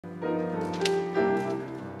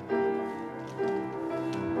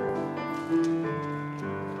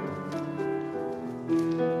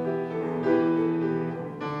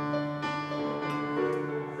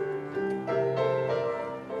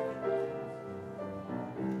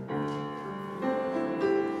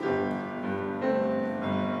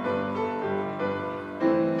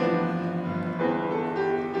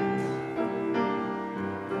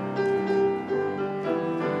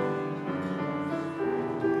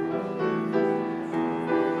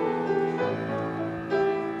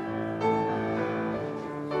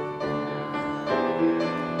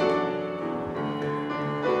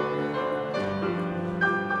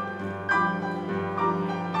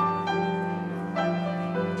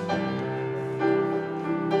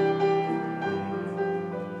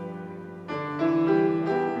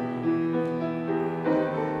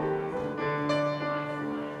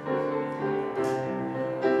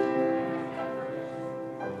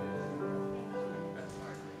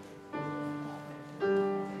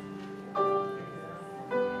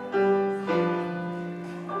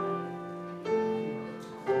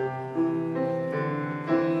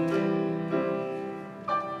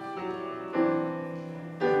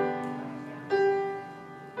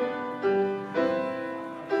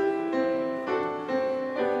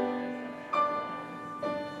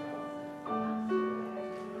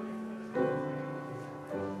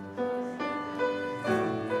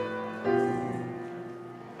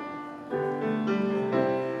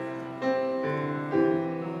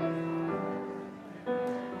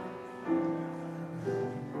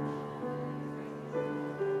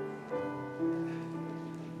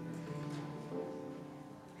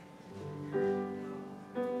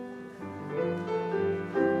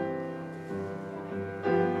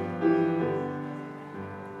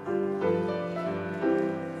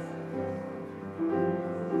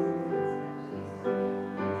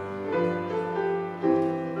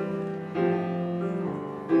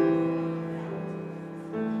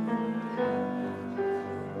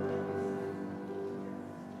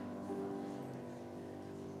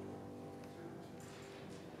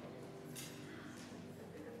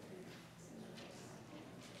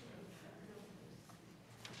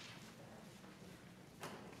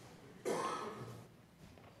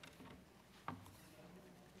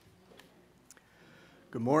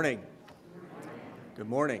Good morning. Good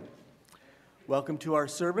morning. Welcome to our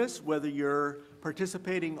service. Whether you're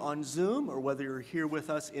participating on Zoom or whether you're here with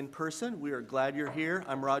us in person, we are glad you're here.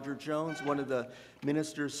 I'm Roger Jones, one of the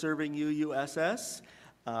ministers serving UUSS.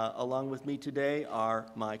 Along with me today are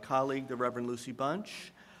my colleague, the Reverend Lucy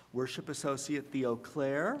Bunch, Worship Associate Theo,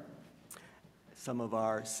 some of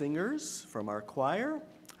our singers from our choir,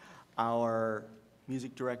 our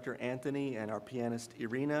music director Anthony, and our pianist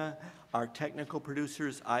Irina, our technical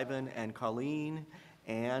producers Ivan and Colleen,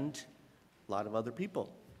 and a lot of other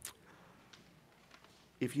people.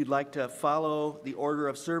 If you'd like to follow the order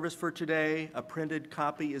of service for today, a printed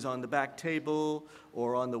copy is on the back table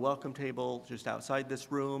or on the welcome table just outside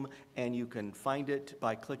this room, and you can find it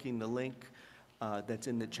by clicking the link that's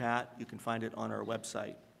in the chat. You can find it on our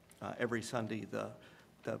website every Sunday, the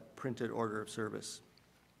printed order of service.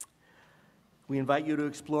 We invite you to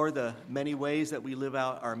explore the many ways that we live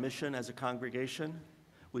out our mission as a congregation,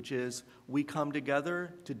 which is we come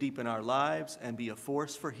together to deepen our lives and be a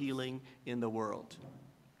force for healing in the world.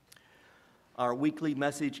 Our weekly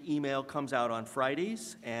message email comes out on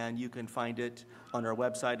Fridays, and you can find it on our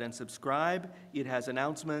website and subscribe. It has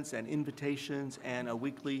announcements and invitations and a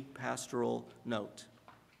weekly pastoral note.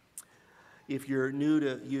 If you're new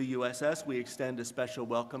to UUSS, we extend a special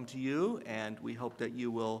welcome to you, and we hope that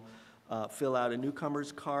you will fill out a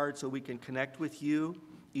newcomer's card so we can connect with you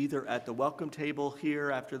either at the welcome table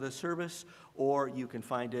here after the service, or you can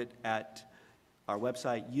find it at our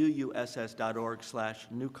website,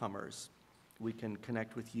 uuss.org/newcomers. We can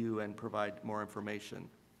connect with you and provide more information.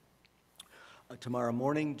 Tomorrow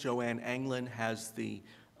morning, Joanne Anglin has the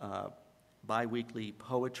bi-weekly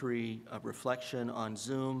poetry reflection on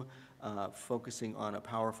Zoom, focusing on a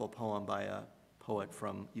powerful poem by a poet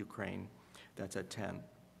from Ukraine. That's at 10.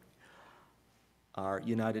 Our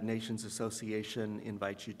United Nations Association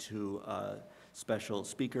invites you to a special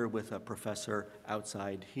speaker with a professor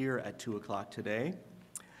outside here at 2 o'clock today.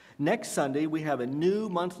 Next Sunday, we have a new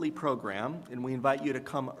monthly program, and we invite you to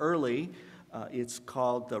come early. It's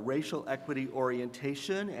called the Racial Equity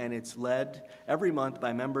Orientation, and it's led every month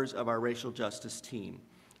by members of our racial justice team.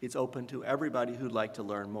 It's open to everybody who'd like to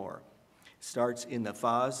learn more. It starts in the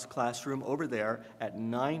FAS classroom over there at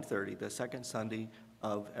 9:30, the second Sunday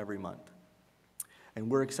of every month. And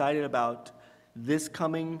we're excited about this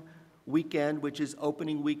coming weekend, which is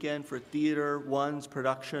opening weekend for Theater One's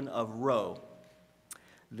production of Roe.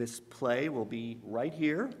 This play will be right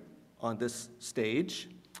here on this stage,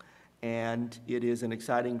 and it is an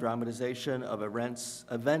exciting dramatization of events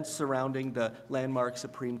surrounding the landmark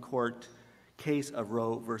Supreme Court case of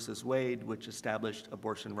Roe versus Wade, which established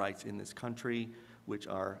abortion rights in this country, which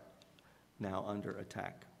are now under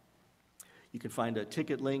attack. You can find a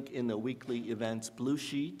ticket link in the weekly events blue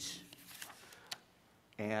sheet,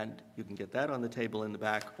 and you can get that on the table in the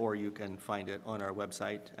back, or you can find it on our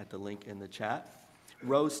website at the link in the chat.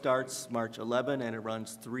 Roe starts March 11, and it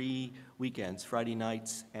runs 3 weekends, Friday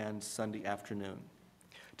nights and Sunday afternoon.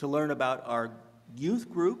 To learn about our youth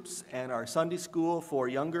groups and our Sunday school for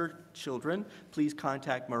younger children, please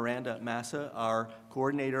contact Miranda Massa, our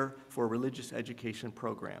coordinator for religious education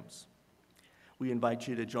programs. We invite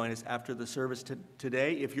you to join us after the service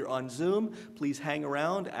today. If you're on Zoom, please hang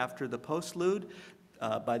around after the postlude.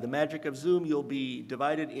 By the magic of Zoom, you'll be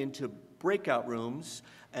divided into breakout rooms,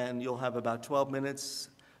 and you'll have about 12 minutes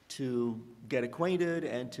to get acquainted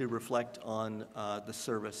and to reflect on the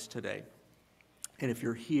service today. And if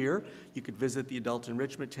you're here, you could visit the adult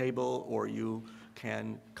enrichment table, or you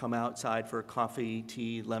can come outside for coffee,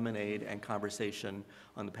 tea, lemonade, and conversation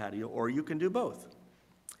on the patio, or you can do both.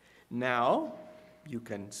 Now, you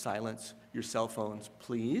can silence your cell phones,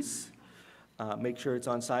 please. Make sure it's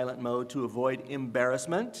on silent mode to avoid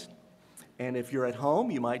embarrassment. And if you're at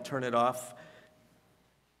home, you might turn it off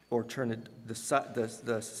or turn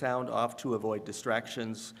the sound off to avoid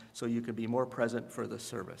distractions so you can be more present for the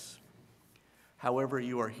service. However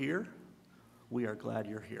you are here, we are glad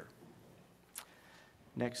you're here.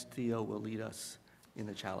 Next, Theo will lead us in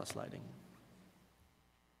the chalice lighting.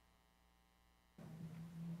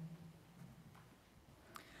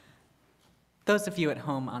 Those of you at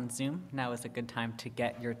home on Zoom, now is a good time to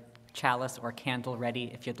get your chalice or candle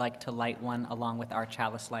ready if you'd like to light one along with our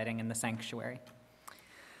chalice lighting in the sanctuary.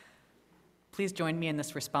 Please join me in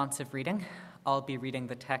this responsive reading. I'll be reading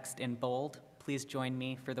the text in bold. Please join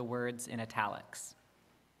me for the words in italics.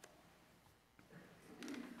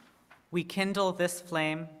 We kindle this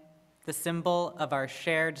flame, the symbol of our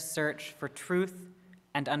shared search for truth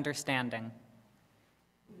and understanding.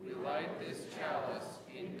 We light this chalice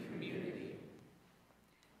in community.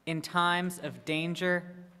 In times of danger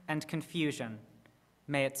and confusion,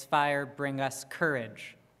 May its fire bring us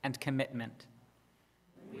courage and commitment.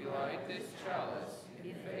 We light this chalice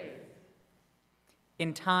in faith.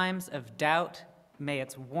 In times of doubt, may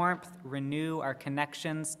its warmth renew our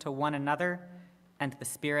connections to one another and the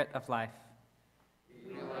spirit of life.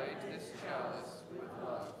 We light this chalice with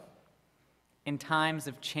love. In times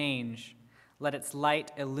of change, let its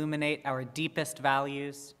light illuminate our deepest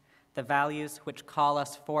values, the values which call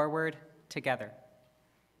us forward together.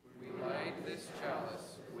 We light this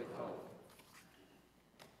chalice with hope.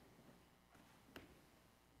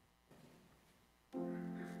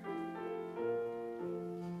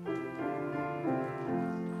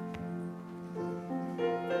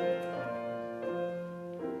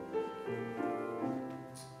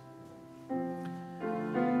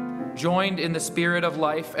 Joined in the spirit of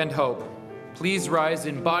life and hope, please rise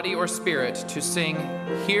in body or spirit to sing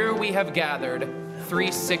Here We Have Gathered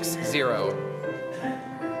 360.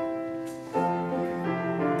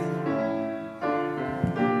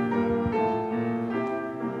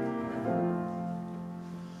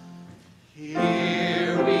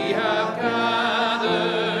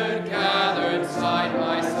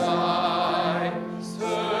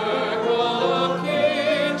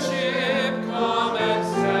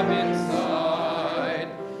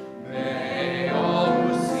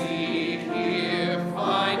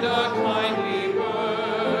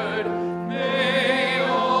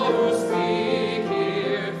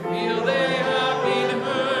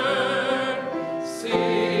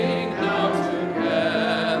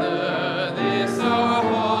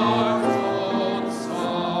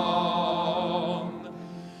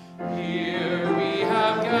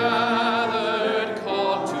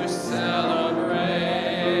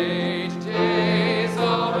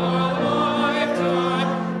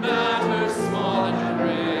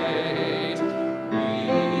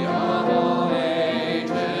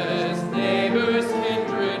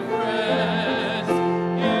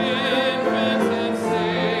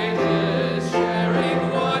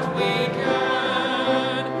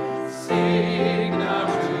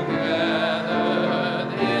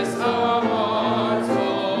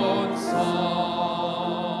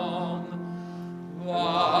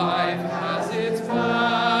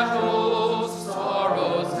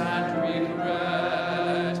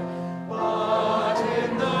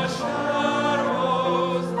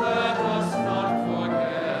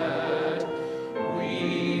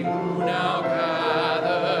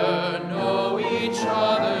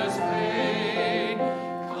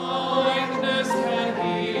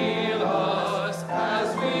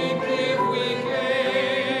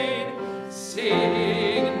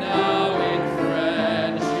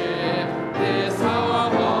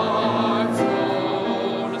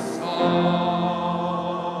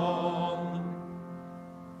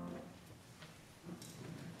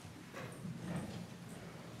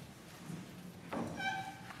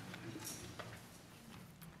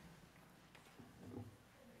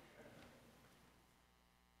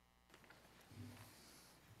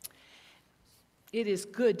 It is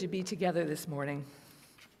good to be together this morning.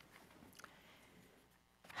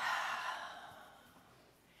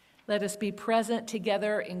 Let us be present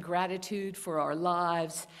together in gratitude for our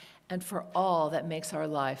lives and for all that makes our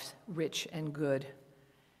lives rich and good.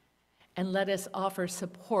 And let us offer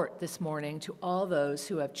support this morning to all those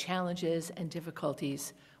who have challenges and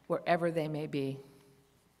difficulties wherever they may be.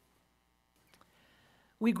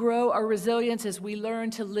 We grow our resilience as we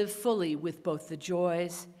learn to live fully with both the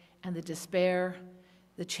joys and the despair,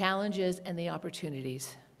 the challenges and the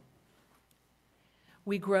opportunities.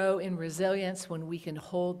 We grow in resilience when we can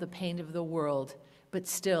hold the pain of the world, but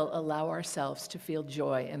still allow ourselves to feel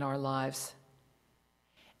joy in our lives.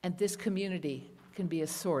 And this community can be a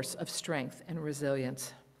source of strength and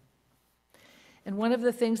resilience. And one of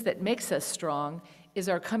the things that makes us strong is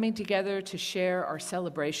our coming together to share our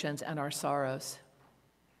celebrations and our sorrows.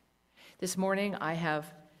 This morning, I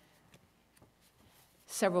have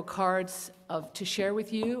several cards to share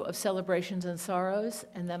with you of celebrations and sorrows,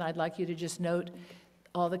 and then I'd like you to just note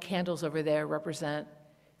all the candles over there represent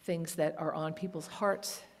things that are on people's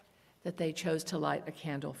hearts that they chose to light a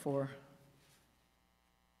candle for.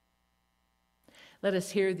 Let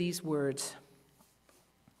us hear these words.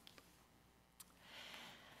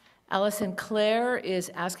 Allison Clare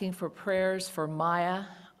is asking for prayers for Maya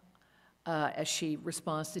as she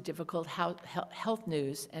responds to difficult health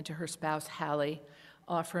news, and to her spouse, Hallie,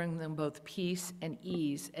 offering them both peace and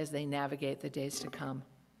ease as they navigate the days to come,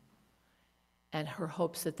 and her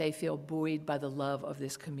hopes that they feel buoyed by the love of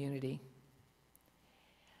this community.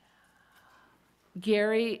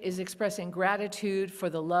 Gary is expressing gratitude for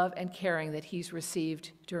the love and caring that he's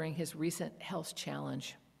received during his recent health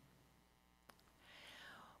challenge.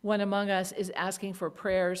 One among us is asking for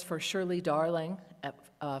prayers for Shirley Darling,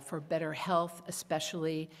 for better health,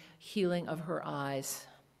 especially healing of her eyes.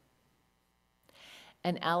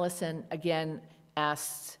 And Allison again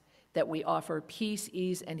asks that we offer peace,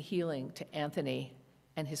 ease, and healing to Anthony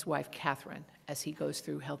and his wife, Catherine, as he goes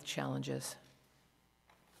through health challenges.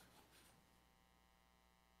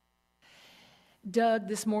 Doug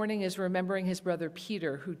this morning is remembering his brother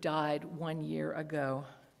Peter, who died 1 year ago.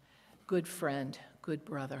 Good friend, good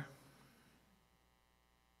brother.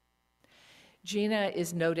 Gina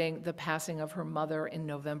is noting the passing of her mother in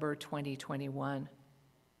November 2021,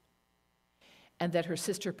 and that her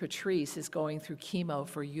sister Patrice is going through chemo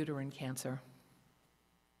for uterine cancer.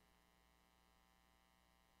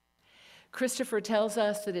 Christopher tells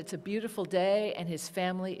us that it's a beautiful day and his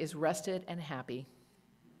family is rested and happy.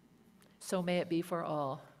 So may it be for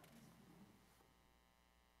all.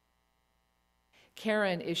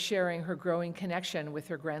 Karen is sharing her growing connection with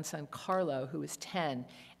her grandson Carlo, who is 10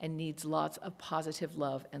 and needs lots of positive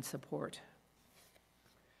love and support.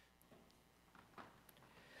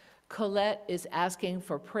 Colette is asking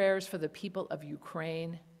for prayers for the people of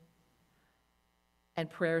Ukraine and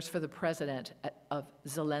prayers for the president of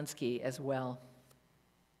Zelensky as well.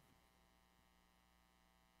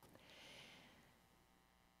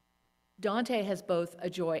 Dante has both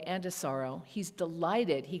a joy and a sorrow. He's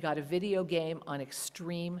delighted he got a video game on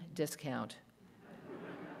extreme discount.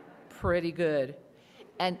 Pretty good.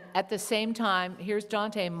 And at the same time, here's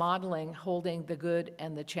Dante modeling, holding the good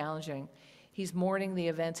and the challenging. He's mourning the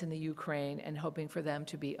events in the Ukraine and hoping for them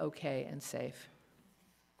to be okay and safe.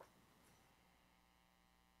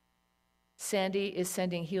 Sandy is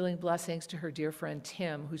sending healing blessings to her dear friend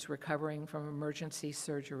Tim, who's recovering from emergency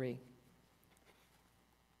surgery.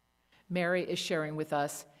 Mary is sharing with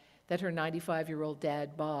us that her 95-year-old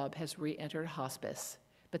dad, Bob, has re-entered hospice,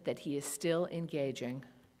 but that he is still engaging.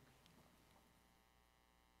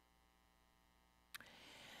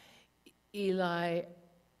 Eli,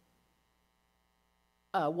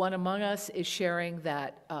 one among us, is sharing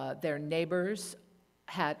that their neighbors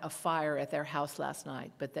had a fire at their house last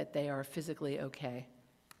night, but that they are physically okay.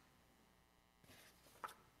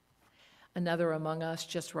 Another among us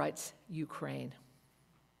just writes Ukraine.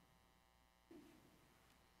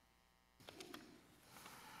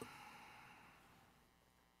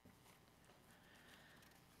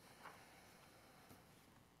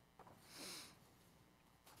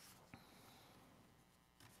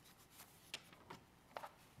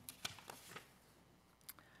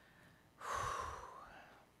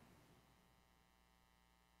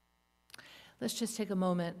 Let's just take a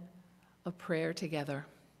moment of prayer together,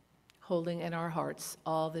 holding in our hearts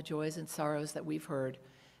all the joys and sorrows that we've heard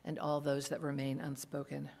and all those that remain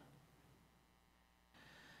unspoken.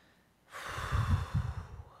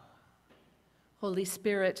 Holy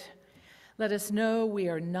Spirit, let us know we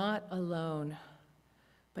are not alone,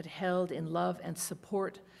 but held in love and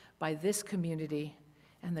support by this community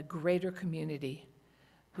and the greater community,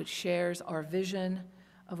 which shares our vision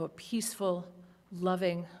of a peaceful,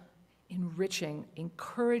 loving, enriching,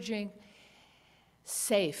 encouraging,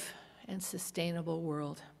 safe, and sustainable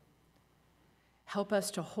world. Help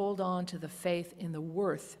us to hold on to the faith in the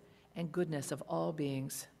worth and goodness of all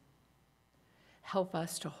beings. Help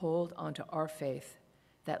us to hold on to our faith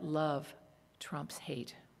that love trumps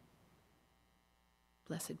hate.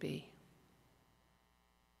 Blessed be.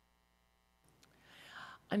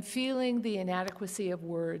 I'm feeling the inadequacy of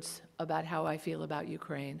words about how I feel about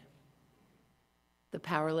Ukraine. The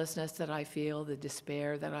powerlessness that I feel, the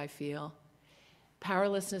despair that I feel.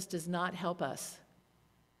 Powerlessness does not help us.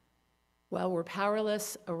 While we're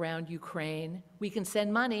powerless around Ukraine, we can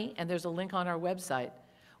send money, and there's a link on our website.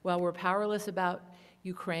 While we're powerless about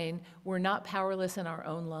Ukraine, we're not powerless in our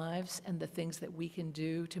own lives and the things that we can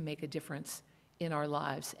do to make a difference in our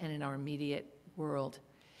lives and in our immediate world.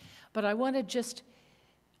 But I want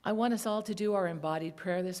us all to do our embodied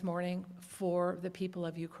prayer this morning for the people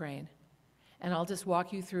of Ukraine. And I'll just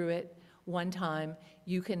walk you through it one time.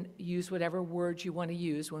 You can use whatever words you want to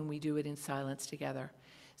use when we do it in silence together.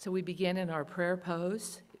 So we begin in our prayer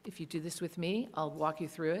pose. If you do this with me, I'll walk you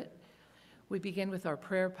through it. We begin with our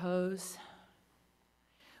prayer pose.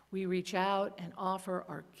 We reach out and offer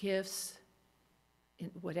our gifts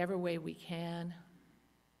in whatever way we can.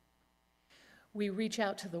 We reach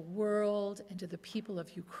out to the world and to the people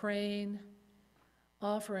of Ukraine,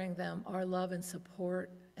 offering them our love and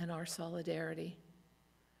support and our solidarity.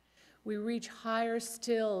 We reach higher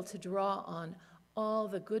still to draw on all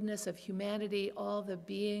the goodness of humanity, all the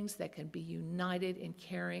beings that can be united in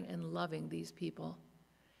caring and loving these people.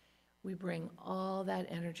 We bring all that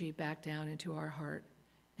energy back down into our heart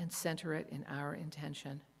and center it in our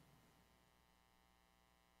intention.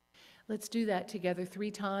 Let's do that together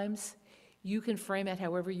 3 times. You can frame it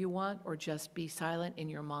however you want, or just be silent in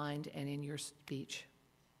your mind and in your speech.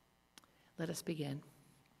 Let us begin.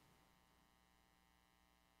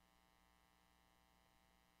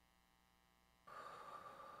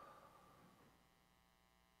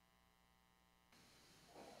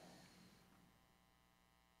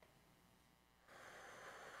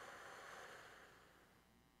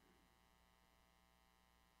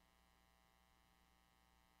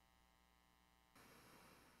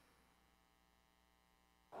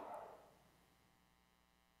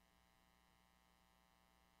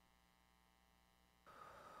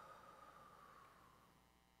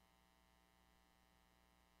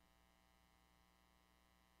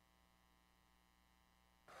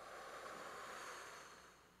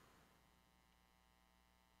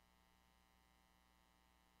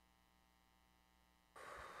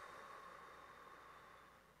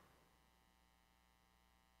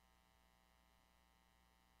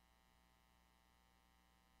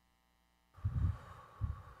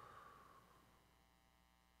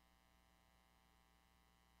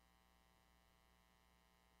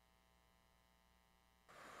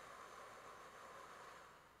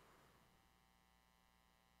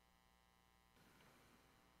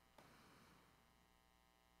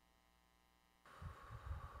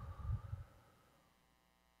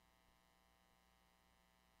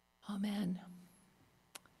 Amen.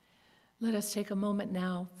 Let us take a moment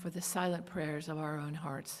now for the silent prayers of our own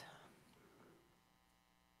hearts.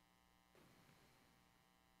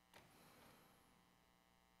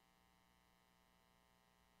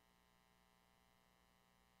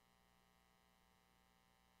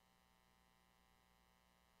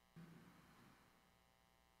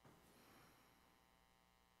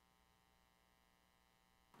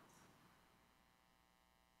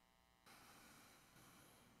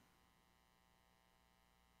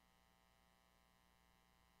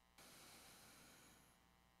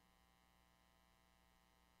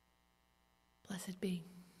 Blessed be.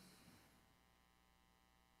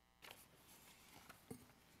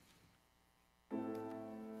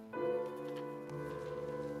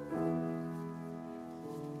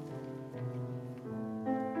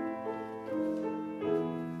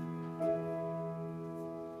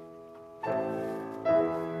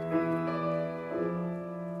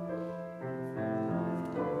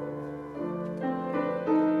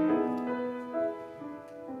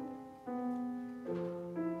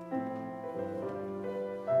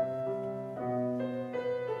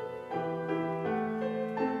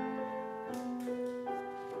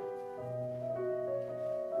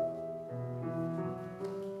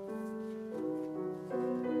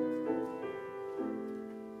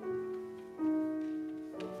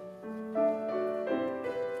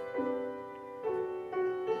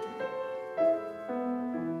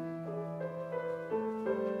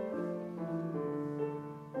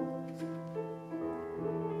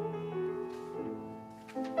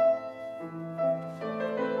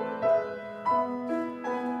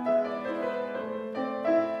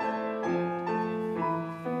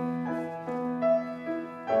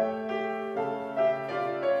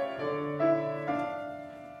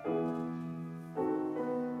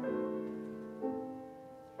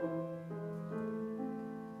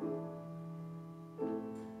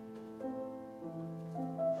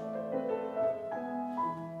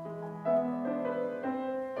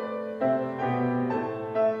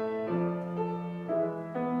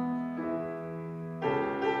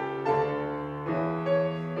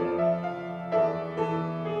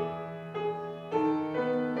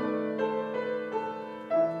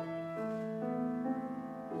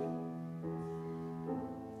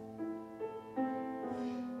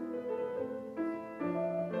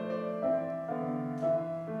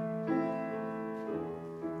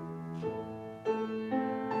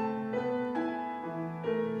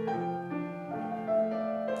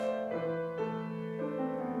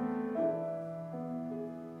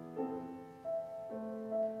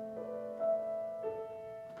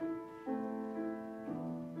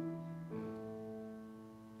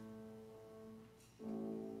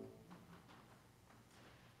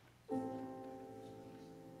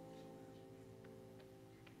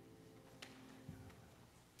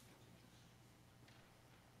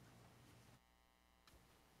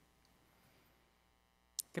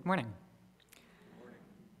 Good morning.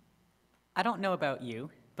 I don't know about you,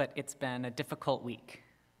 but it's been a difficult week,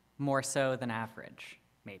 more so than average,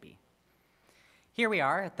 maybe. Here we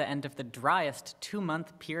are at the end of the driest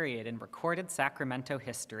 2-month period in recorded Sacramento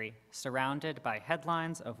history, surrounded by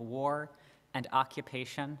headlines of war and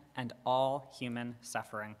occupation and all human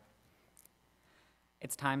suffering.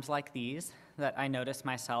 It's times like these that I notice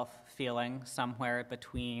myself feeling somewhere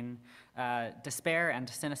between despair and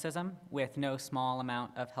cynicism with no small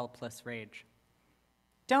amount of helpless rage.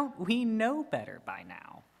 Don't we know better by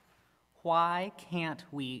now? Why can't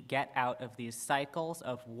we get out of these cycles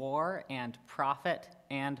of war and profit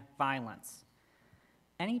and violence?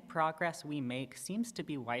 Any progress we make seems to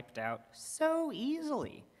be wiped out so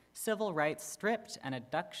easily. Civil rights stripped and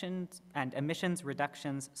emissions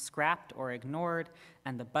reductions scrapped or ignored,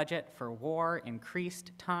 and the budget for war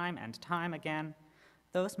increased time and time again.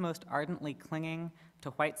 Those most ardently clinging to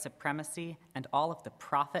white supremacy and all of the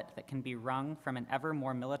profit that can be wrung from an ever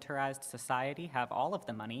more militarized society have all of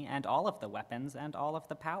the money and all of the weapons and all of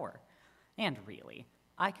the power. And really,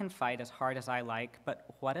 I can fight as hard as I like,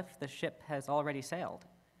 but what if the ship has already sailed?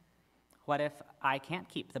 What if I can't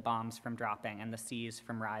keep the bombs from dropping and the seas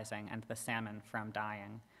from rising and the salmon from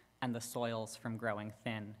dying and the soils from growing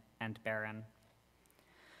thin and barren?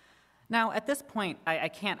 Now, at this point, I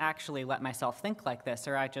can't actually let myself think like this,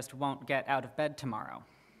 or I just won't get out of bed tomorrow.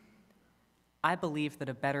 I believe that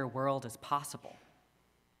a better world is possible.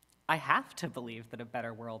 I have to believe that a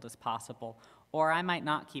better world is possible, or I might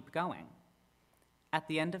not keep going. At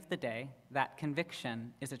the end of the day, that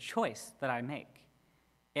conviction is a choice that I make.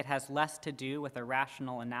 It has less to do with a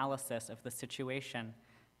rational analysis of the situation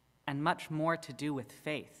and much more to do with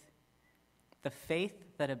faith. The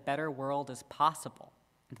faith that a better world is possible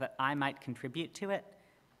and that I might contribute to it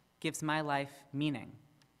gives my life meaning.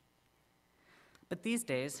 But these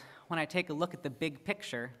days, when I take a look at the big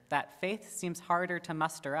picture, that faith seems harder to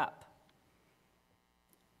muster up.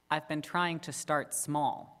 I've been trying to start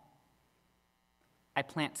small. I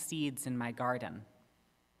plant seeds in my garden.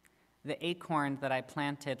 The acorn that I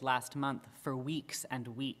planted last month for weeks and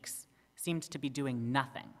weeks seemed to be doing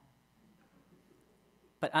nothing.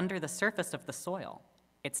 But under the surface of the soil,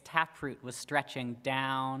 its taproot was stretching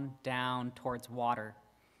down, down towards water.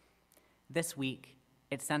 This week,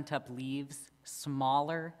 it sent up leaves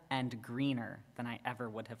smaller and greener than I ever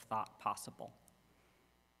would have thought possible.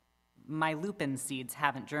 My lupin seeds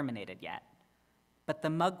haven't germinated yet, but the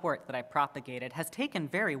mugwort that I propagated has taken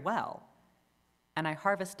very well, and I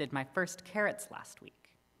harvested my first carrots last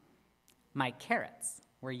week. My carrots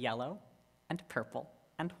were yellow and purple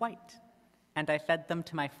and white, and I fed them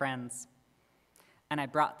to my friends. And I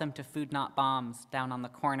brought them to Food Not Bombs down on the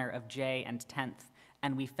corner of J and 10th,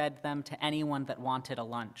 and we fed them to anyone that wanted a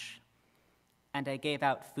lunch. And I gave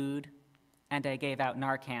out food, and I gave out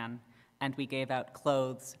Narcan, and we gave out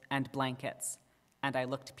clothes and blankets, and I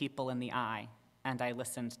looked people in the eye, and I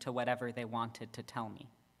listened to whatever they wanted to tell me.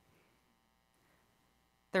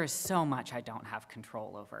 There is so much I don't have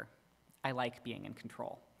control over. I like being in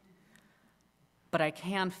control. But I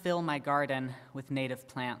can fill my garden with native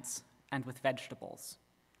plants and with vegetables,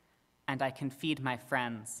 and I can feed my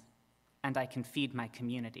friends, and I can feed my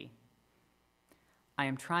community. I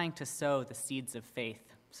am trying to sow the seeds of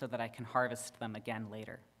faith so that I can harvest them again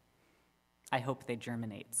later. I hope they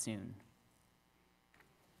germinate soon.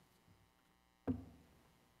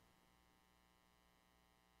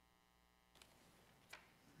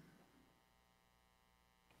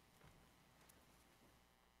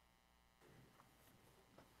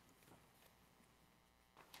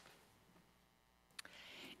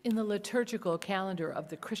 In the liturgical calendar of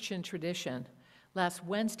the Christian tradition, last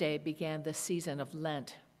Wednesday began the season of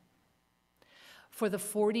Lent. For the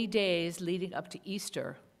 40 days leading up to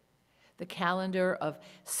Easter, the calendar of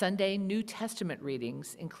Sunday New Testament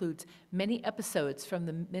readings includes many episodes from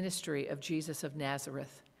the ministry of Jesus of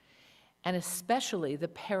Nazareth, and especially the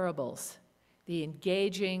parables, the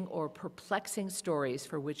engaging or perplexing stories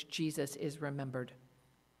for which Jesus is remembered.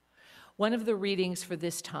 One of the readings for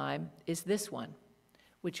this time is this one,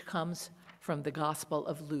 which comes from the Gospel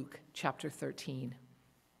of Luke, chapter 13.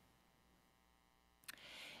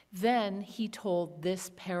 Then he told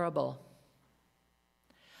this parable.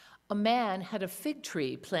 A man had a fig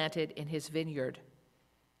tree planted in his vineyard,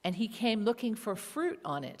 and he came looking for fruit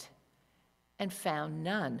on it and found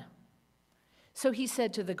none. So he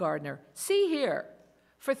said to the gardener, "See here,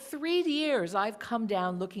 for 3 years I've come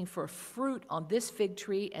down looking for fruit on this fig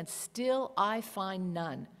tree, and still I find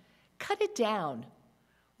none. Cut it down.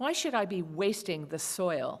 Why should I be wasting the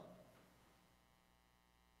soil?"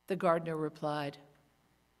 The gardener replied,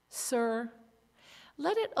 "Sir,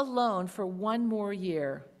 let it alone for 1 more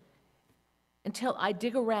year until I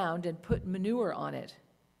dig around and put manure on it.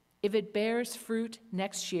 If it bears fruit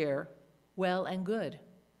next year, well and good.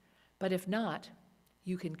 But if not,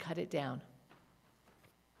 you can cut it down."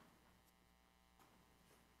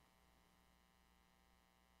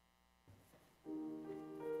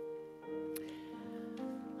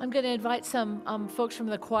 I'm going to invite some folks from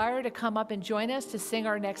the choir to come up and join us to sing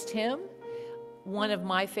our next hymn. One of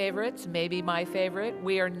my favorites, maybe my favorite,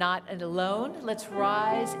 We Are Not Alone. Let's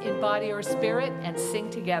rise in body or spirit and sing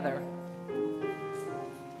together.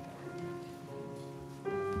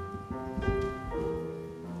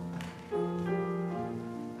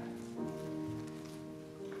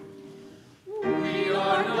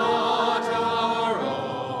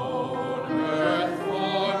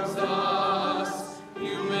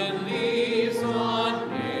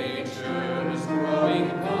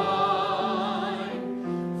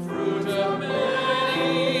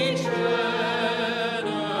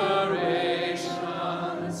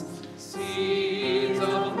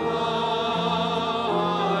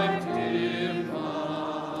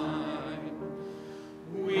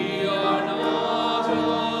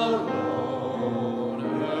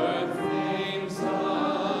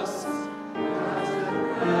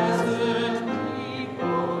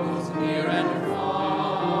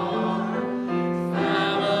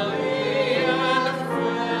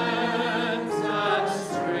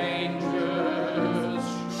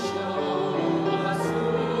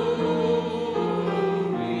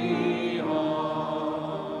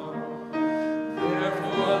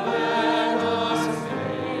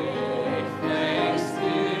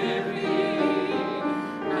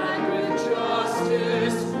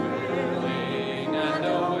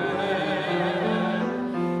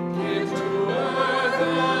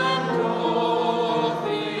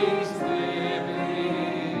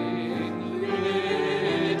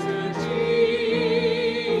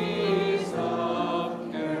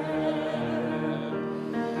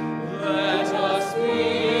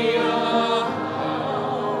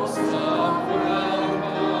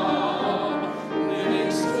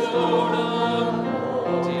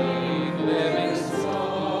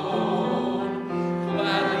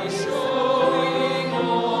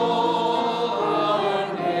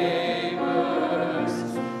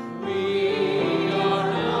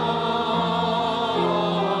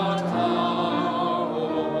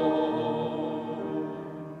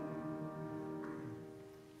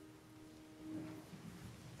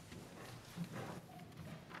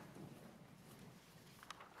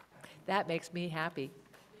 That makes me happy.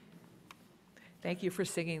 Thank you for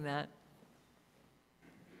singing that.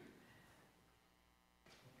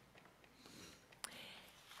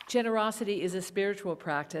 Generosity is a spiritual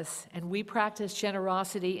practice, and we practice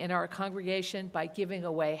generosity in our congregation by giving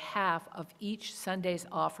away half of each Sunday's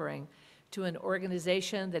offering to an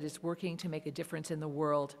organization that is working to make a difference in the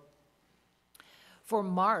world. For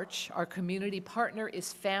March, our community partner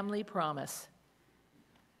is Family Promise,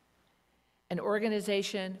 an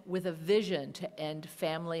organization with a vision to end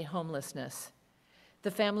family homelessness.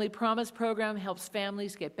 The Family Promise program helps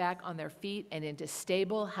families get back on their feet and into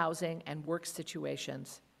stable housing and work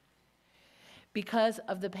situations. Because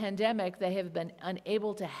of the pandemic, they have been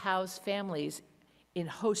unable to house families in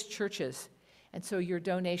host churches, and so your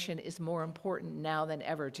donation is more important now than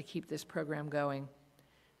ever to keep this program going.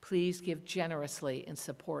 Please give generously in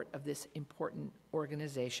support of this important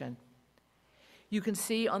organization. You can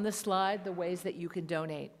see on the slide the ways that you can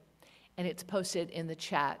donate, and it's posted in the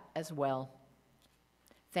chat as well.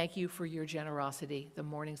 Thank you for your generosity. The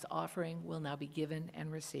morning's offering will now be given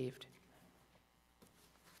and received.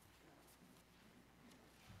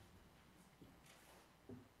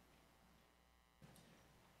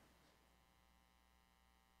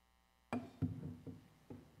 Oh,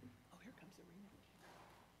 here comes Irina.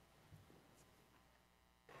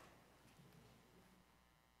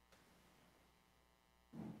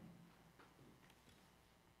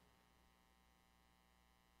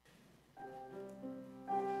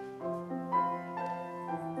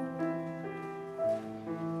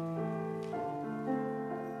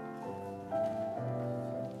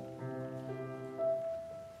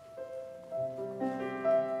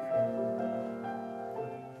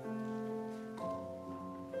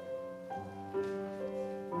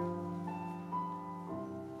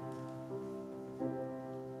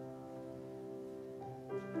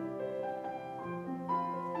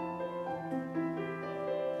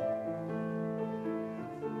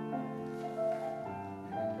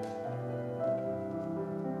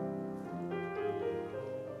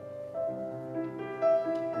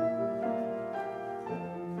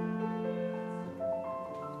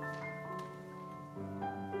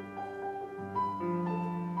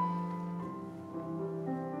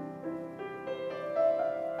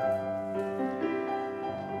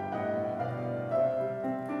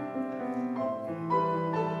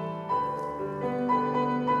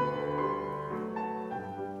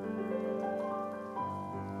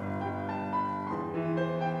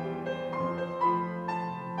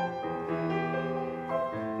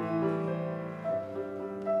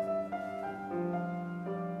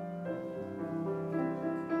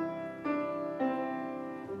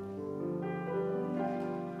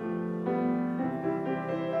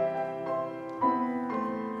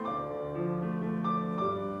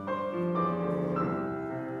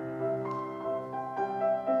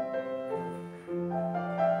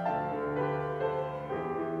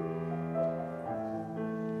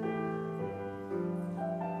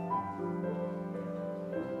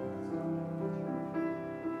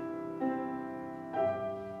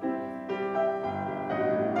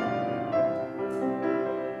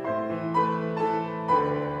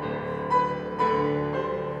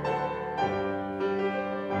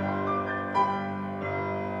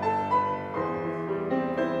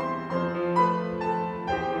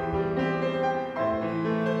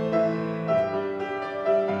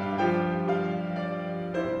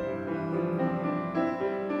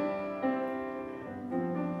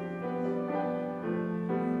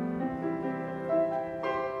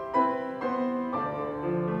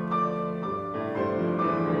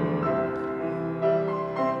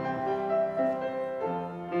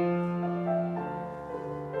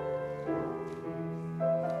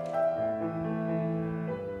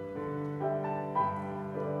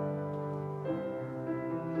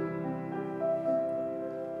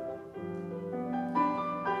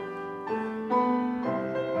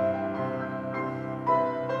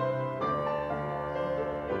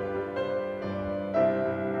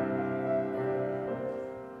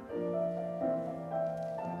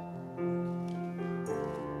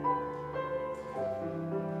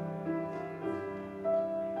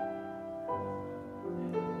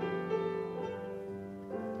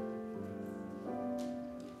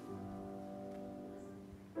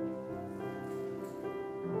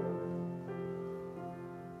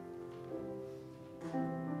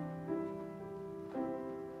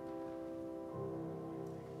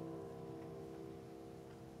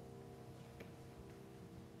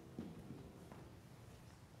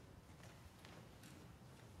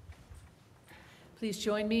 Please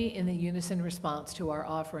join me in the unison response to our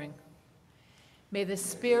offering. May the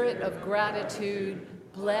spirit of gratitude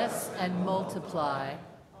bless and multiply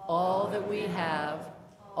all that we have,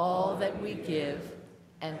 all that we give,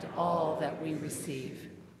 and all that we receive.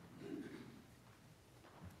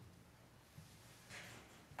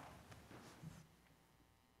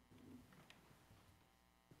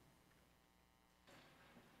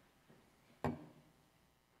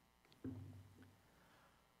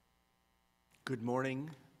 Good morning.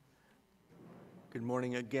 Good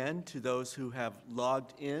morning again to those who have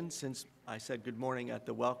logged in since I said good morning at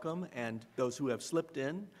the welcome, and those who have slipped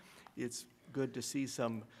in. It's good to see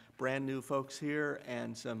some brand new folks here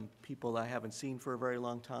and some people I haven't seen for a very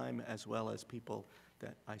long time, as well as people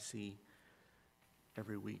that I see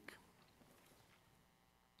every week.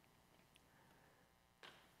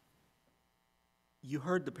 You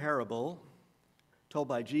heard the parable told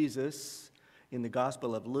by Jesus in the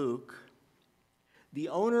Gospel of Luke. The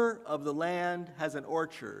owner of the land has an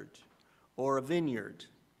orchard or a vineyard.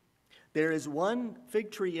 There is one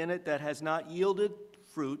fig tree in it that has not yielded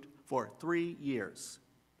fruit for 3 years.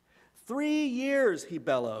 3 years, he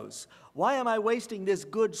bellows. Why am I wasting this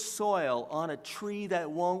good soil on a tree that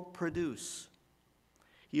won't produce?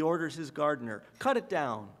 He orders his gardener, cut it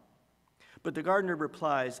down. But the gardener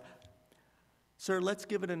replies, Sir, let's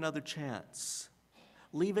give it another chance.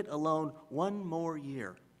 Leave it alone 1 more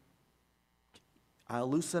year. I'll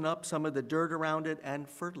loosen up some of the dirt around it and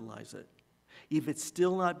fertilize it. If it's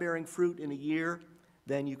still not bearing fruit in a year,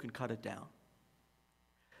 then you can cut it down.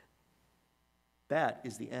 That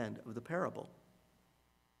is the end of the parable.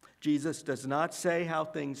 Jesus does not say how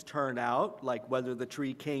things turn out, like whether the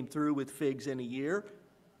tree came through with figs in a year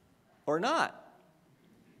or not.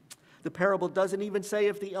 The parable doesn't even say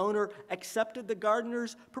if the owner accepted the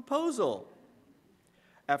gardener's proposal.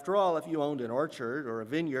 After all, if you owned an orchard or a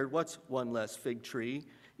vineyard, what's one less fig tree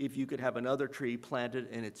if you could have another tree planted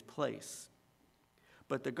in its place?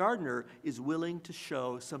 But the gardener is willing to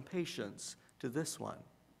show some patience to this one.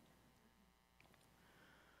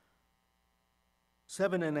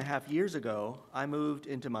 7.5 years ago, I moved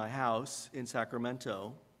into my house in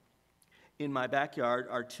Sacramento. In my backyard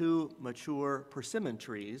are 2 mature persimmon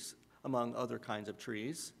trees, among other kinds of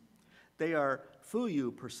trees. They are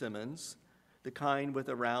fuyu persimmons, the kind with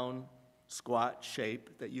a round, squat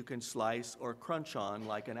shape that you can slice or crunch on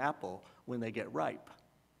like an apple when they get ripe.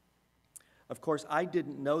 Of course, I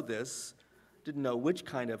didn't know which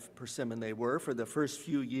kind of persimmon they were for the first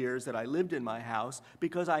few years that I lived in my house,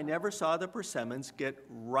 because I never saw the persimmons get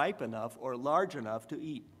ripe enough or large enough to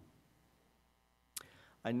eat.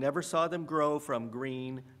 I never saw them grow from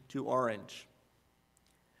green to orange.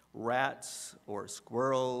 Rats or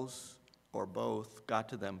squirrels or both got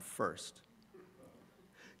to them first.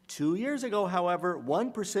 2 years ago, however,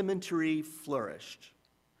 1 persimmon tree flourished.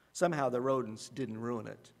 Somehow the rodents didn't ruin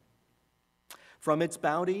it. From its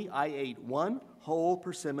bounty, I ate 1 whole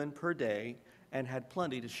persimmon per day and had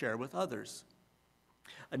plenty to share with others.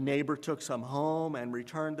 A neighbor took some home and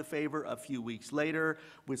returned the favor a few weeks later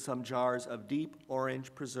with some jars of deep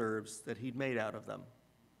orange preserves that he'd made out of them.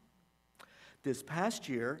 This past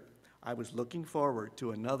year, I was looking forward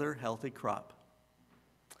to another healthy crop.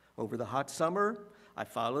 Over the hot summer, I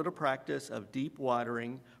followed a practice of deep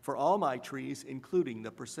watering for all my trees, including the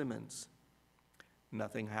persimmons.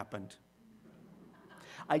 Nothing happened.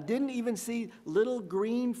 I didn't even see little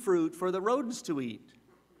green fruit for the rodents to eat.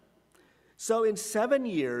 So in 7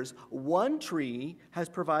 years, 1 tree has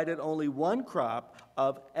provided only 1 crop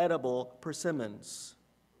of edible persimmons.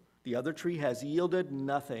 The other tree has yielded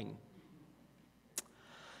nothing.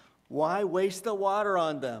 Why waste the water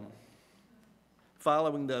on them?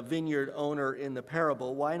 Following the vineyard owner in the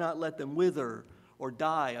parable, why not let them wither or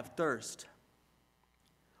die of thirst?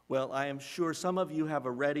 Well, I am sure some of you have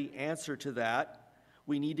a ready answer to that.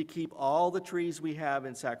 We need to keep all the trees we have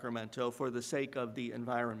in Sacramento for the sake of the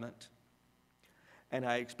environment. And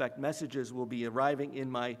I expect messages will be arriving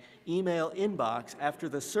in my email inbox after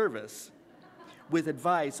the service with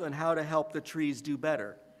advice on how to help the trees do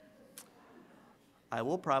better. I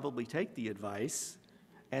will probably take the advice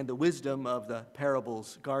and the wisdom of the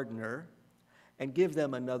parable's gardener and give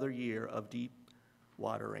them another year of deep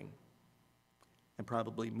watering, and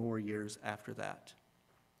probably more years after that.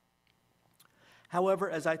 However,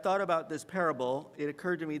 as I thought about this parable, it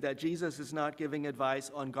occurred to me that Jesus is not giving advice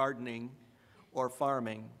on gardening or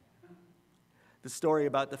farming. The story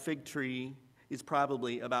about the fig tree is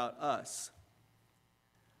probably about us.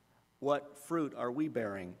 What fruit are we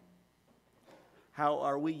bearing? How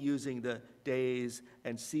are we using the days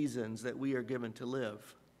and seasons that we are given to live?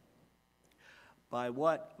 By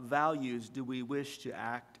what values do we wish to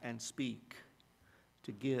act and speak?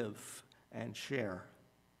 to give and share.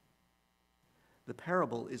 The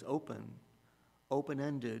parable is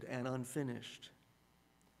open-ended and unfinished.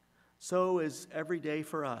 So is every day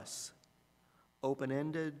for us,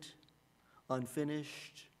 open-ended,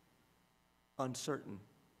 unfinished, uncertain.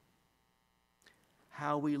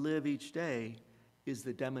 How we live each day is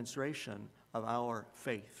the demonstration of our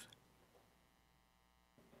faith.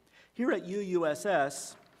 Here at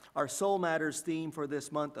UUSS, our Soul Matters theme for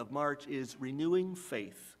this month of March is renewing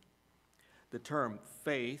faith. The term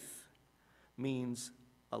faith means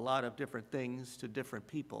a lot of different things to different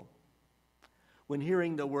people. When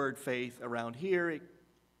hearing the word faith around here, it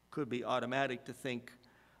could be automatic to think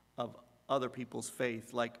of other people's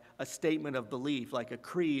faith, like a statement of belief, like a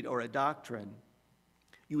creed or a doctrine.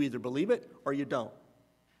 You either believe it or you don't.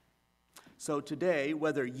 So today,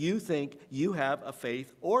 whether you think you have a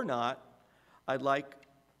faith or not, I'd like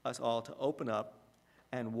us all to open up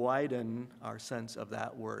and widen our sense of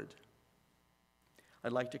that word.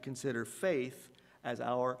 I'd like to consider faith as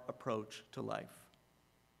our approach to life.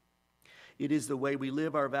 It is the way we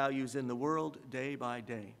live our values in the world day by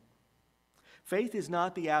day. Faith is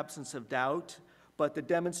not the absence of doubt, but the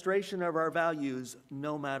demonstration of our values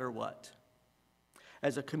no matter what.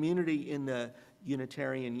 As a community in the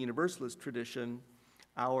Unitarian Universalist tradition,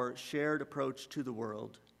 our shared approach to the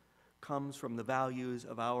world comes from the values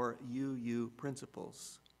of our UU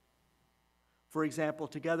principles. For example,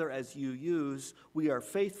 together as UUs, we are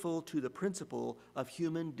faithful to the principle of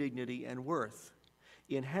human dignity and worth,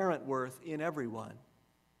 inherent worth in everyone.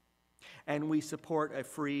 And we support a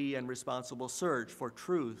free and responsible search for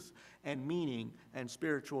truth and meaning and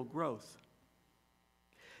spiritual growth.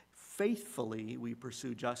 Faithfully, we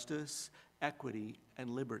pursue justice, equity, and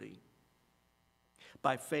liberty.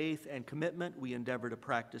 By faith and commitment, we endeavor to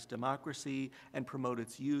practice democracy and promote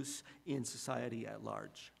its use in society at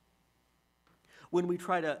large. When we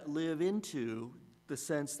try to live into the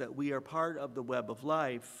sense that we are part of the web of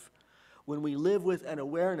life, when we live with an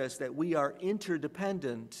awareness that we are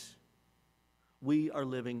interdependent, we are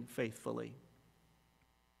living faithfully.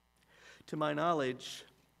 To my knowledge,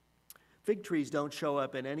 fig trees don't show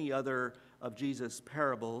up in any other of Jesus'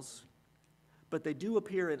 parables, but they do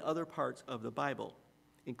appear in other parts of the Bible,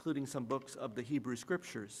 including some books of the Hebrew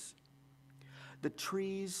Scriptures. The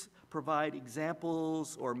trees provide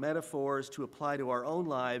examples or metaphors to apply to our own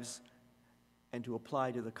lives and to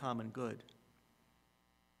apply to the common good.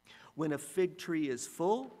 When a fig tree is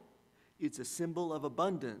full, it's a symbol of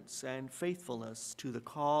abundance and faithfulness to the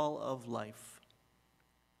call of life.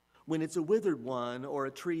 When it's a withered one or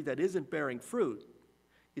a tree that isn't bearing fruit,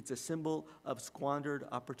 it's a symbol of squandered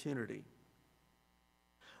opportunity.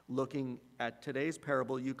 Looking at today's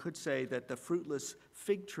parable, you could say that the fruitless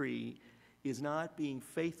fig tree is not being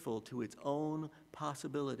faithful to its own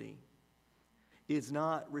possibility, is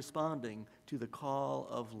not responding to the call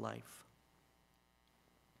of life.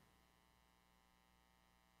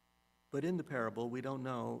 But in the parable, we don't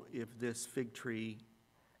know if this fig tree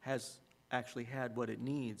has actually had what it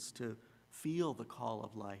needs to feel the call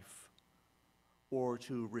of life or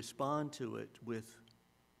to respond to it with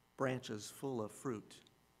branches full of fruit.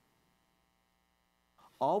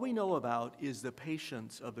 All we know about is the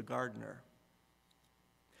patience of the gardener.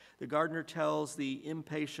 The gardener tells the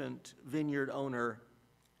impatient vineyard owner,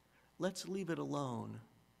 "Let's leave it alone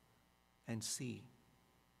and see."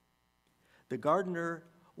 The gardener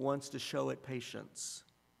wants to show it patience,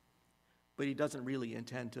 but he doesn't really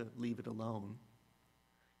intend to leave it alone.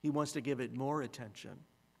 He wants to give it more attention.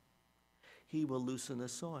 He will loosen the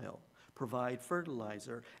soil, provide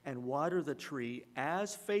fertilizer, and water the tree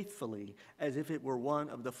as faithfully as if it were one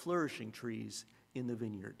of the flourishing trees in the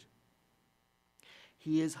vineyard.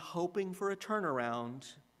 He is hoping for a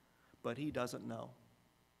turnaround, but he doesn't know.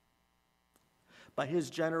 By his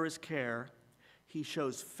generous care, he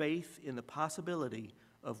shows faith in the possibility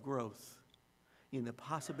of growth, in the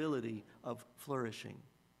possibility of flourishing.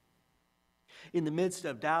 In the midst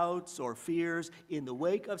of doubts or fears, in the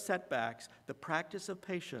wake of setbacks, the practice of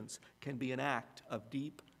patience can be an act of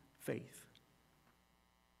deep faith.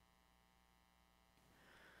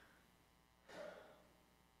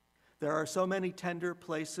 There are so many tender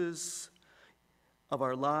places of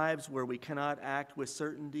our lives where we cannot act with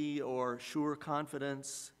certainty or sure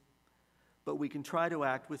confidence, but we can try to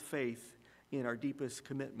act with faith in our deepest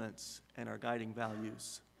commitments and our guiding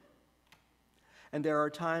values. And there are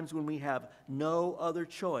times when we have no other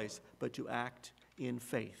choice but to act in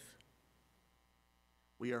faith.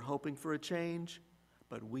 We are hoping for a change,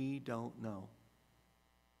 but we don't know.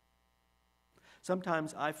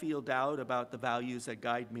 Sometimes I feel doubt about the values that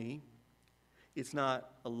guide me. It's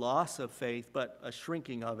not a loss of faith, but a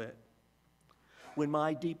shrinking of it. When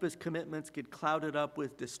my deepest commitments get clouded up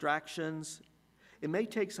with distractions, it may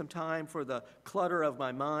take some time for the clutter of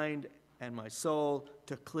my mind and my soul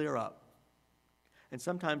to clear up. And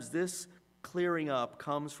sometimes this clearing up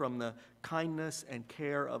comes from the kindness and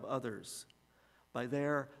care of others, by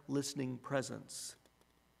their listening presence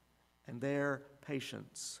and their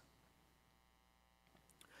patience.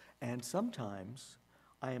 And sometimes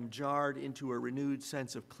I am jarred into a renewed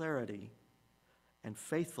sense of clarity and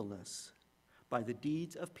faithfulness by the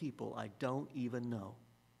deeds of people I don't even know.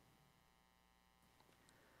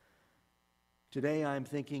 Today I'm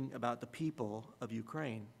thinking about the people of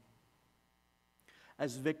Ukraine.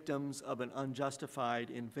 As victims of an unjustified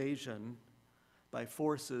invasion by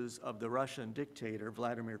forces of the Russian dictator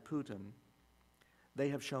Vladimir Putin, they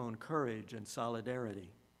have shown courage and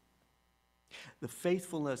solidarity. The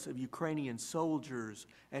faithfulness of Ukrainian soldiers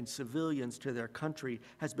and civilians to their country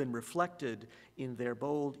has been reflected in their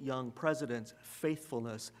bold young president's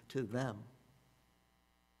faithfulness to them.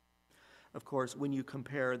 Of course, when you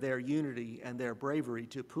compare their unity and their bravery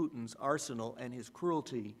to Putin's arsenal and his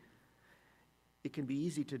cruelty, it can be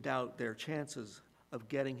easy to doubt their chances of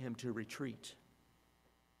getting him to retreat.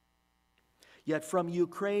 Yet from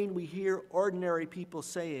Ukraine, we hear ordinary people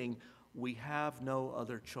saying, "We have no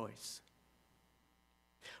other choice."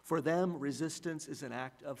 For them, resistance is an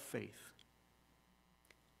act of faith.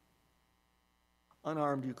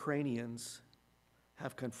 Unarmed Ukrainians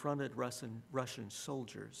have confronted Russian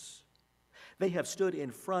soldiers. They have stood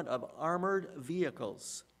in front of armored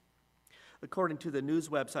vehicles. According to the news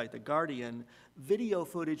website The Guardian, video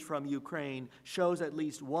footage from Ukraine shows at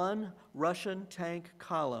least one Russian tank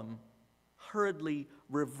column hurriedly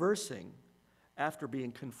reversing after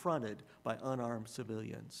being confronted by unarmed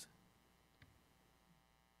civilians.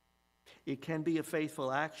 It can be a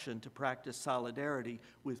faithful action to practice solidarity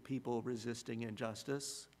with people resisting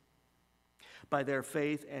injustice. By their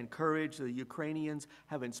faith and courage, the Ukrainians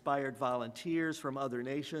have inspired volunteers from other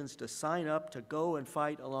nations to sign up to go and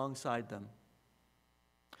fight alongside them.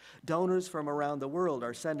 Donors from around the world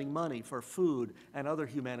are sending money for food and other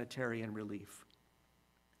humanitarian relief.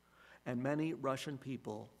 And many Russian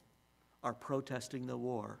people are protesting the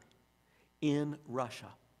war in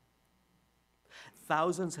Russia.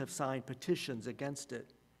 Thousands have signed petitions against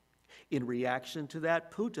it. In reaction to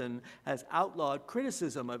that, Putin has outlawed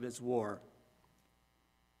criticism of his war,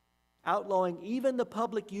 outlawing even the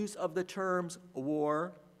public use of the terms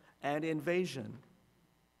war and invasion.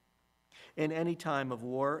 In any time of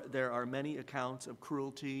war, there are many accounts of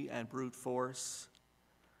cruelty and brute force.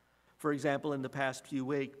 For example, in the past few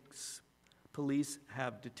weeks, police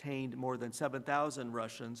have detained more than 7,000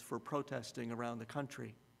 Russians for protesting around the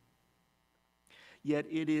country. Yet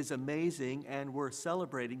it is amazing and worth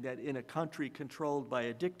celebrating that in a country controlled by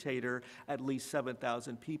a dictator, at least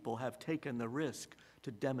 7,000 people have taken the risk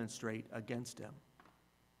to demonstrate against him.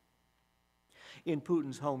 In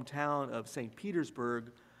Putin's hometown of St.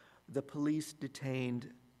 Petersburg, the police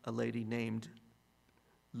detained a lady named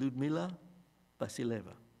Lyudmila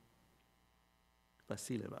Vasileva.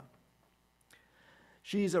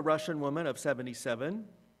 She's a Russian woman of 77.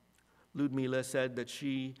 Lyudmila said that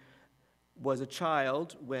she was a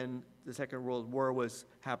child when the Second World War was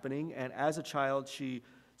happening, and as a child she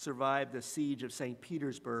survived the siege of St.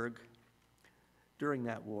 Petersburg during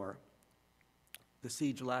that war. The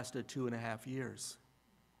siege lasted 2.5 years.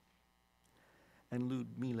 And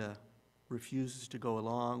Lyudmila refuses to go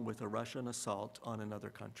along with a Russian assault on another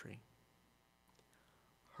country.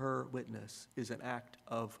 Her witness is an act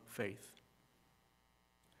of faith.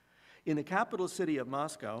 In the capital city of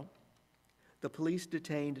Moscow, the police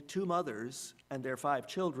detained 2 mothers and their 5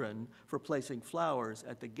 children for placing flowers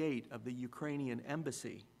at the gate of the Ukrainian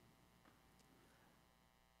embassy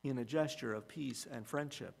in a gesture of peace and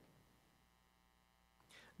friendship.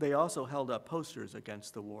 They also held up posters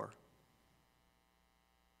against the war.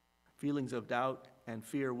 Feelings of doubt and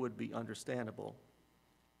fear would be understandable.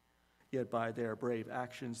 Yet by their brave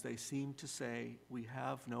actions, they seem to say, "We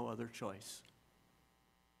have no other choice."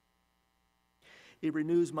 It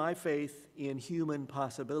renews my faith in human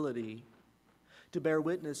possibility to bear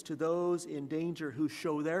witness to those in danger who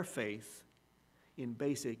show their faith in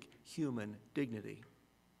basic human dignity.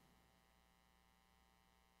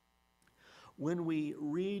 When we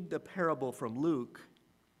read the parable from Luke,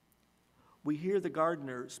 we hear the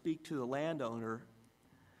gardener speak to the landowner,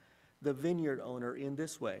 the vineyard owner, in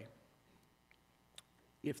this way: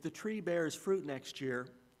 "If the tree bears fruit next year,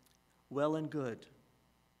 well and good.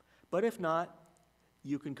 But if not,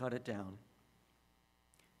 you can cut it down."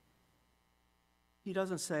 He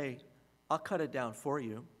doesn't say, "I'll cut it down for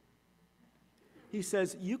you." He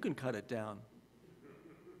says, "You can cut it down."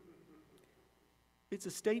 It's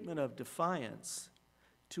a statement of defiance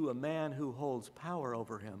to a man who holds power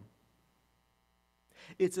over him.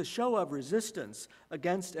 It's a show of resistance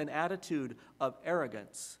against an attitude of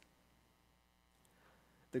arrogance.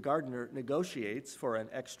 The gardener negotiates for an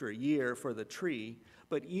extra year for the tree,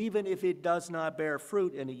 but even if it does not bear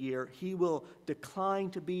fruit in a year, he will decline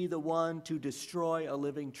to be the one to destroy a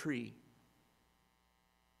living tree.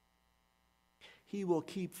 He will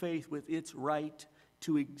keep faith with its right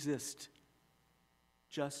to exist,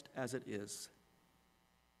 just as it is.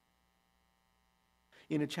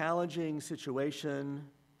 In a challenging situation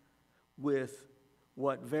with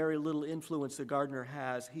what very little influence the gardener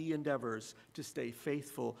has, he endeavors to stay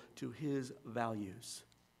faithful to his values.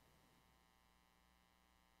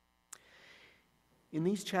 In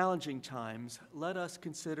these challenging times, let us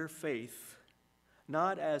consider faith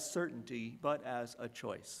not as certainty, but as a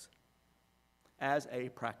choice, as a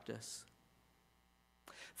practice.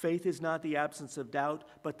 Faith is not the absence of doubt,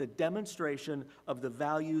 but the demonstration of the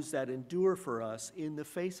values that endure for us in the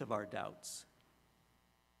face of our doubts.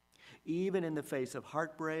 Even in the face of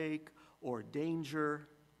heartbreak or danger,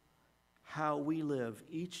 how we live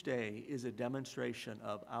each day is a demonstration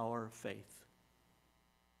of our faith.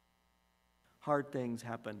 Hard things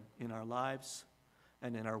happen in our lives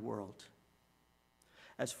and in our world.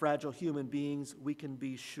 As fragile human beings, we can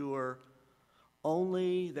be sure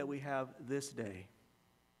only that we have this day,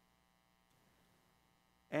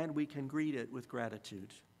 and we can greet it with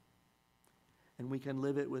gratitude, and we can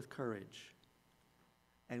live it with courage,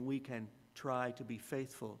 and we can try to be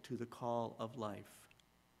faithful to the call of life.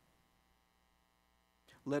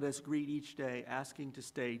 Let us greet each day asking to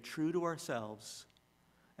stay true to ourselves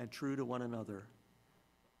and true to one another.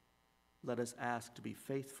 Let us ask to be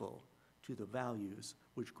faithful to the values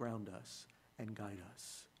which ground us and guide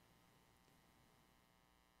us.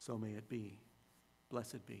 So may it be.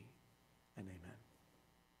 Blessed be, and amen.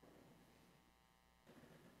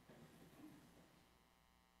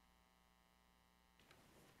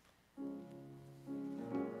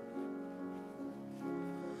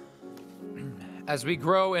 As we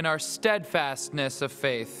grow in our steadfastness of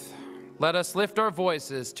faith, let us lift our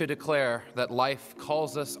voices to declare that life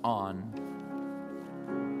calls us on.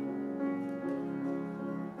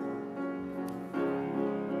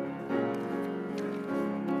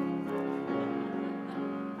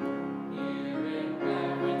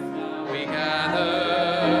 We gather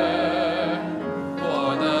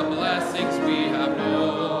for the blessings we have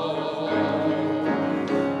known,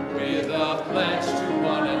 with a pledge to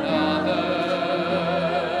one another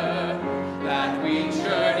that we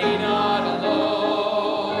journey not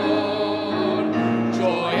alone.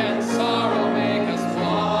 Joy and sorrow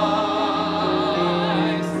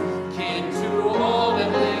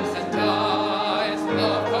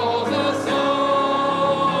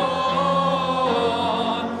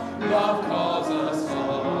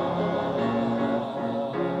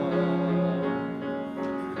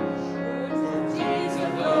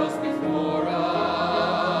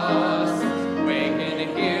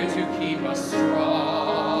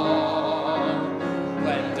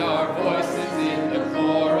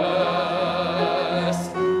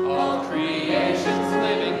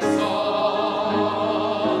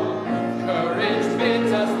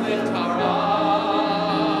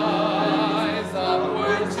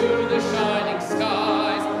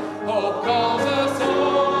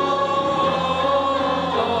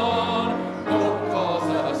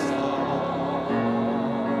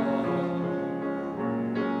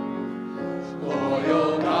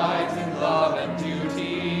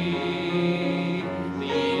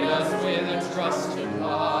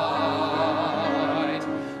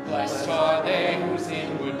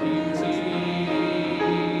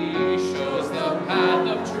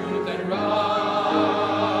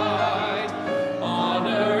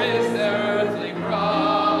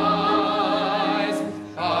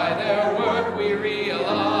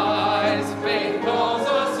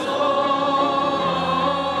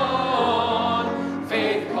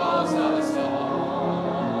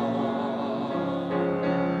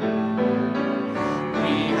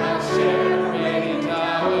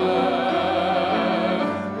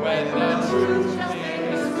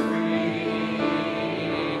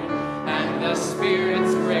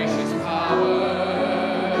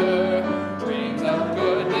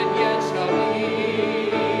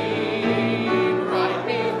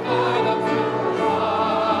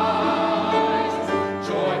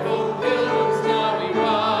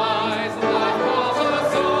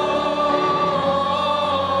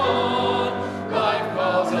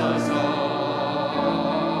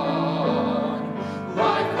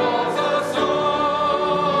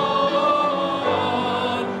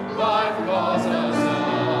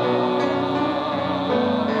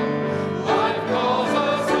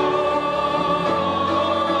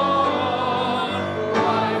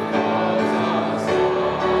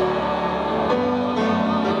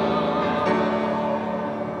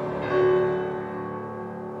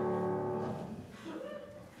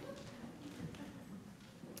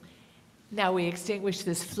now we extinguish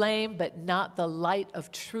this flame, but not the light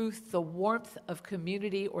of truth, the warmth of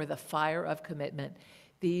community, or the fire of commitment.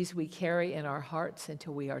 These we carry in our hearts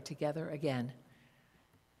until we are together again.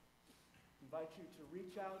 Invite you to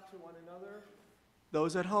reach out to one another.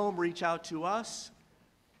 Those at home, reach out to us.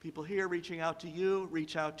 People here reaching out to you,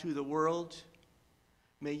 reach out to the world.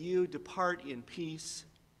 May you depart in peace.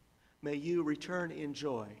 May you return in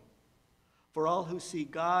joy. For all who seek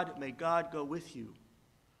God, may God go with you.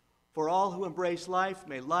 For all who embrace life,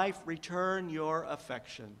 may life return your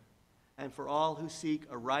affection. And for all who seek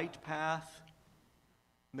a right path,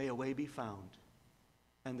 may a way be found,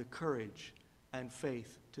 and the courage and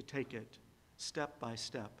faith to take it step by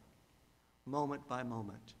step, moment by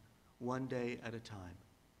moment, one day at a time.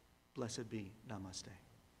 Blessed be. Namaste.